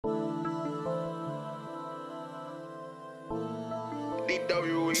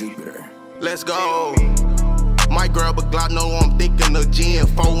Jupiter. Let's go. Might grab a Glock, know I'm thinking of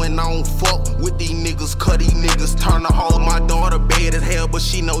G4 and I don't fuck with these niggas, cut these niggas, turn the hoe. My daughter bad as hell, but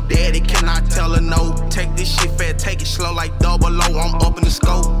she know daddy, cannot tell her no. Take this shit fat, take it slow like double O, I'm up in the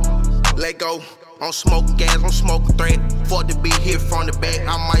scope. Let go. I'm smoking gas, I'm smoking thread. Fuck to be hit from the back,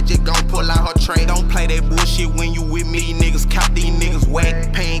 I might just gon' pull out her tray. Don't play that bullshit when you with me, niggas count these niggas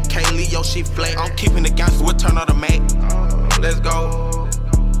whack. Paying Kaylee, yo shit flat. I'm keeping the gangsters, we'll turn on the Mac. Let's go.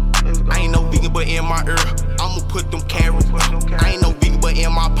 I ain't no vegan, but in my ear, I'ma put them carrots. I ain't no vegan, but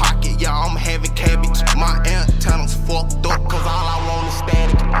in my pocket, yeah, I'm having cabbage. My antennas fucked up, cause all I want is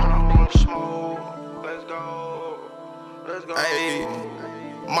static. Let's go. Let's go. Hey.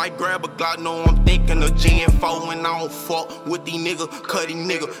 Might grab a Glock, know I'm thinking of G4 and I don't fuck with these niggas, cut these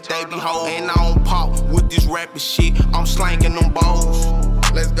niggas, they be hoes. And I don't pop with this rapping shit, I'm slanging them balls.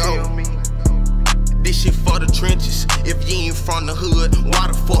 Let's go. This shit for the trenches. If you ain't from the hood, why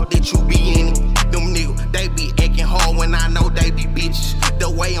the fuck that you be in it? Them niggas, they be acting hard when I know they be bitches. The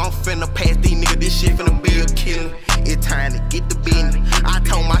way I'm finna pass these niggas, this shit finna be a killer. It's time to get the business. I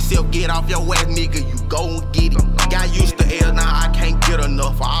told myself, get off your ass, nigga, you go and get it. Got used to L, now I can't get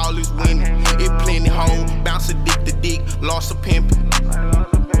enough for all this winning. It plenty hoes, bounce a dick to dick, lost a pimpin'.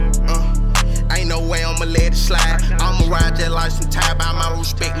 Ain't no way I'ma let it slide. I'ma ride just like some tie by my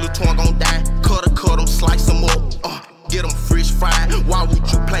respect, Lil Twon gon' die. Cut them, slice them up, get them fresh fried. Why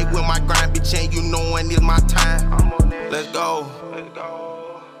would you play with my grind, bitch, and you know when it's my time? Let's go.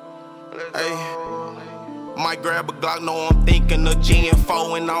 Hey. Might grab a Glock, know I'm thinking of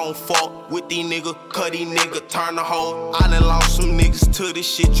G4 and I don't fuck with these niggas, cut these niggas, turn the hoe. I done lost some niggas to this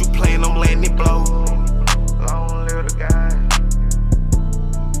shit, you playin', I'm letting it blow.